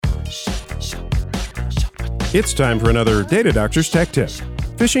It's time for another Data Doctor's Tech Tip.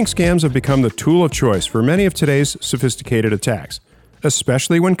 Phishing scams have become the tool of choice for many of today's sophisticated attacks,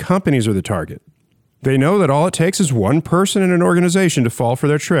 especially when companies are the target. They know that all it takes is one person in an organization to fall for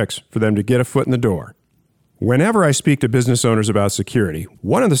their tricks for them to get a foot in the door. Whenever I speak to business owners about security,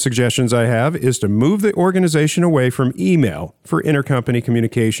 one of the suggestions I have is to move the organization away from email for intercompany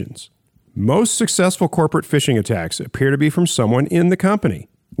communications. Most successful corporate phishing attacks appear to be from someone in the company,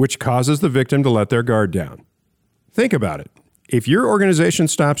 which causes the victim to let their guard down. Think about it. If your organization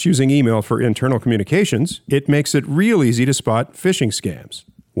stops using email for internal communications, it makes it real easy to spot phishing scams.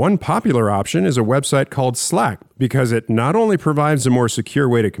 One popular option is a website called Slack because it not only provides a more secure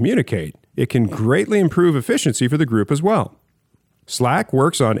way to communicate, it can greatly improve efficiency for the group as well. Slack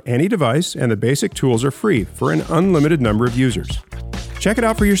works on any device and the basic tools are free for an unlimited number of users. Check it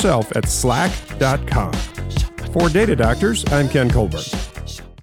out for yourself at slack.com. For Data Doctors, I'm Ken Colburn.